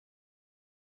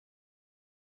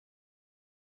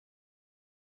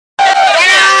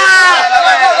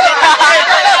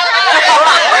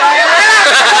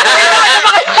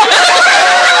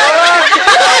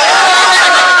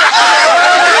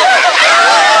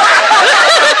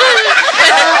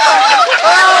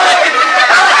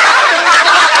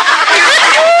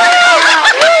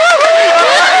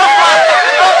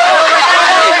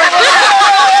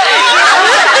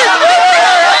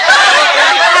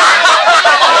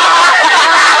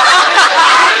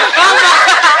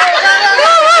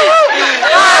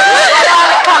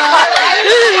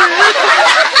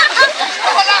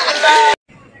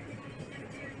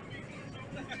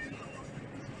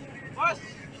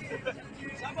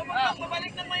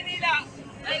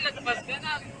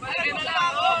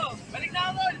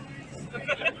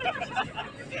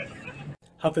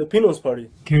How Filipinos party?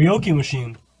 Karaoke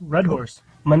machine. Red horse.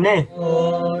 Mane.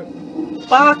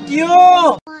 Fuck you!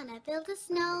 Wanna build a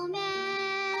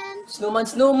snowman?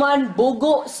 Snowman,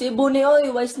 Bogo, Cebu ni oy,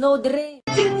 why snow dire?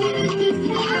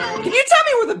 Can you tell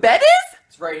me where the bed is?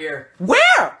 It's right here.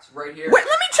 Where? It's right here. Wait,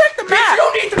 let me check the map. You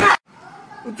don't need the map.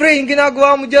 Pre, yung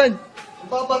ginagawa mo dyan?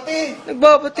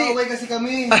 Nagbabati. Away kasi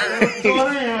kami.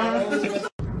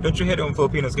 Don't you hate it when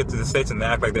Filipinos get to the States and they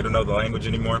act like they don't know the language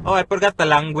anymore? Oh, I forgot the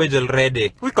language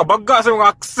already. Uy, kabagga sa yung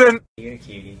accent!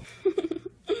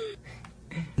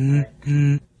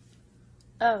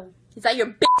 Oh, is that your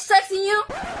bitch texting you?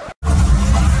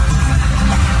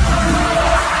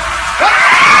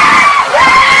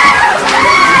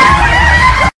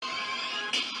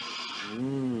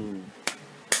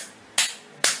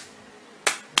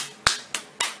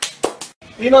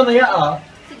 Mamaya ah.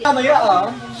 Mamaya ah.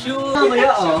 Sure.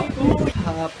 Mamaya ah.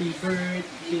 Happy birthday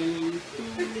to you.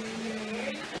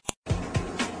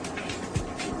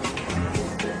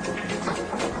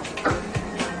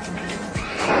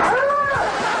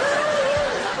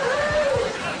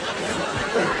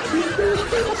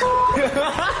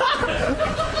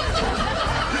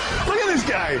 Look at this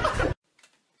guy.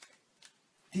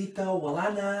 Tita,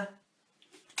 wala na.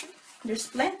 There's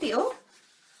plenty, oh.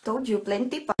 Told you,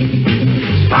 plenty pa.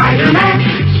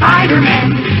 Spider-Man,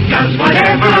 does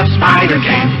whatever a spider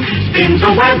can. Spins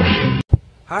a web.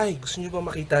 Hi, gusto niyo ba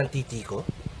makita ang titi ko?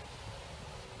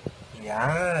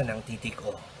 Yan, ang titi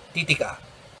ko. Titi ka.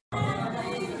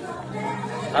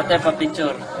 Ate,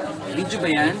 pa-picture. Video ba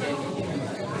yan?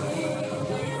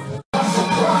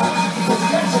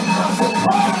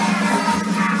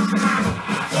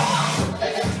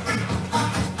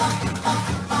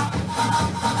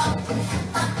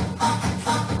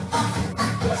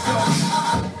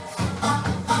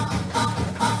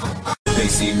 They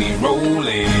see me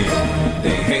rolling,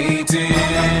 they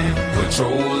hating,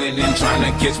 patrolling and trying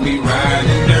to catch me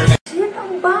riding dirty. Shit,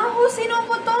 ang baho. Sino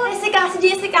po to?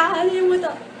 Jessica. Ano mo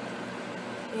to?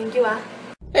 Thank you, ah.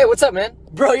 Hey, what's up, man?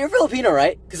 Bro, you're Filipino,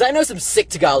 right? Because I know some sick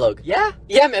Tagalog. Yeah?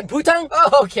 Yeah, man. Putang?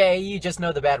 Oh, okay. You just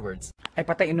know the bad words. Ay,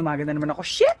 patay, inumaga na naman ako.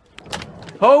 Shit!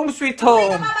 Home sweet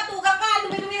home! Uy, namamatugan ka.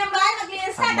 Dumi-dumi ng bahay.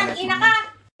 Naglinis ka. Tang-ina ka.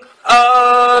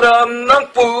 Aram ng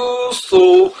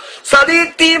puso, sa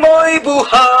diti mo'y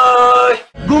buhay.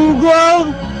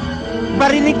 Gunggong!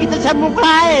 Barinig kita sa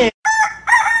mukha eh!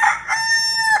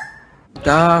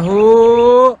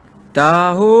 Taho!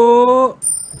 Taho!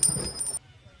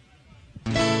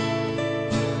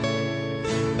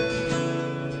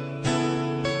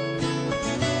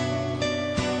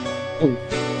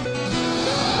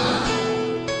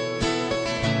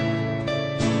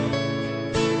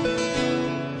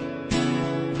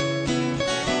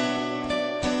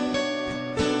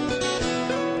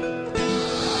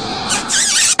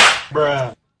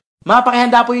 Bruh. Ma,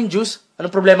 pakihanda po yung juice.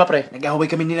 Anong problema, pre? Nag-away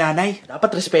kami ni nanay.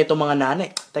 Dapat respeto mga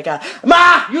nanay. Teka,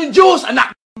 Ma! Yung juice,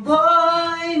 anak!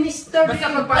 Boy, Mr. Basta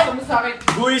magpasok mo sa akin.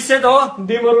 Buisit oh.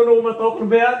 Hindi marunong umatok.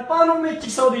 Ano ba yan? Paano may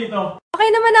chisaw dito? Okay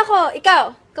naman ako. Ikaw,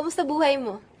 kamusta buhay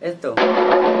mo? Eto.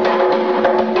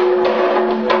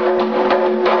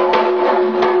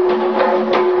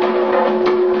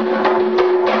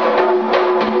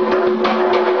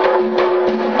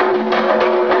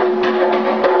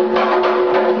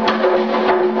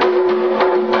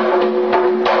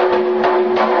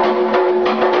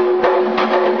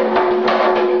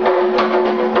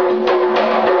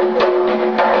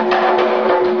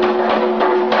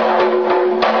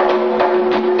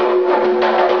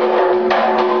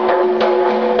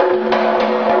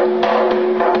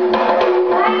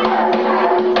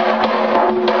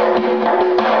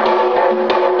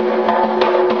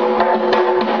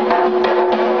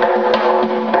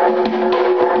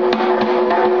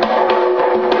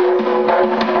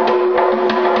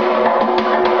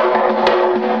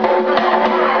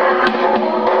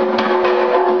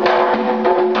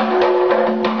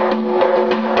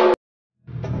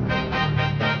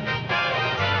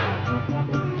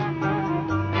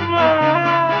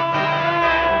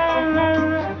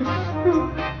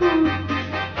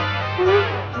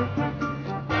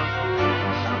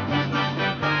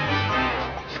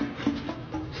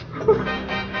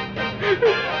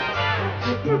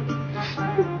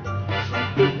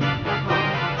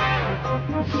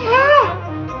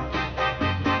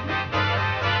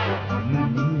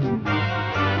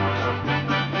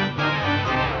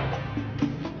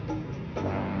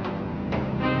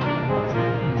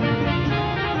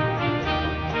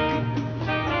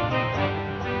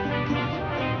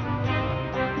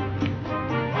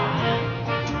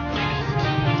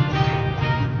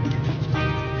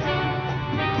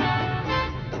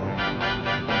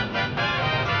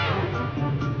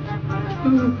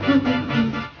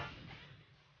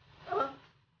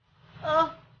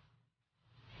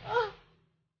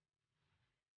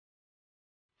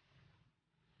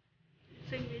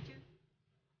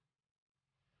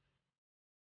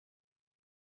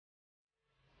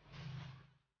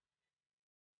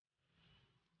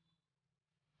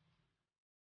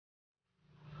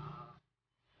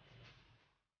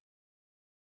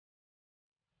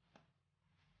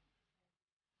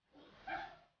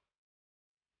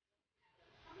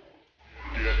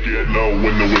 get low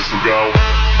when the whistle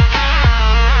go.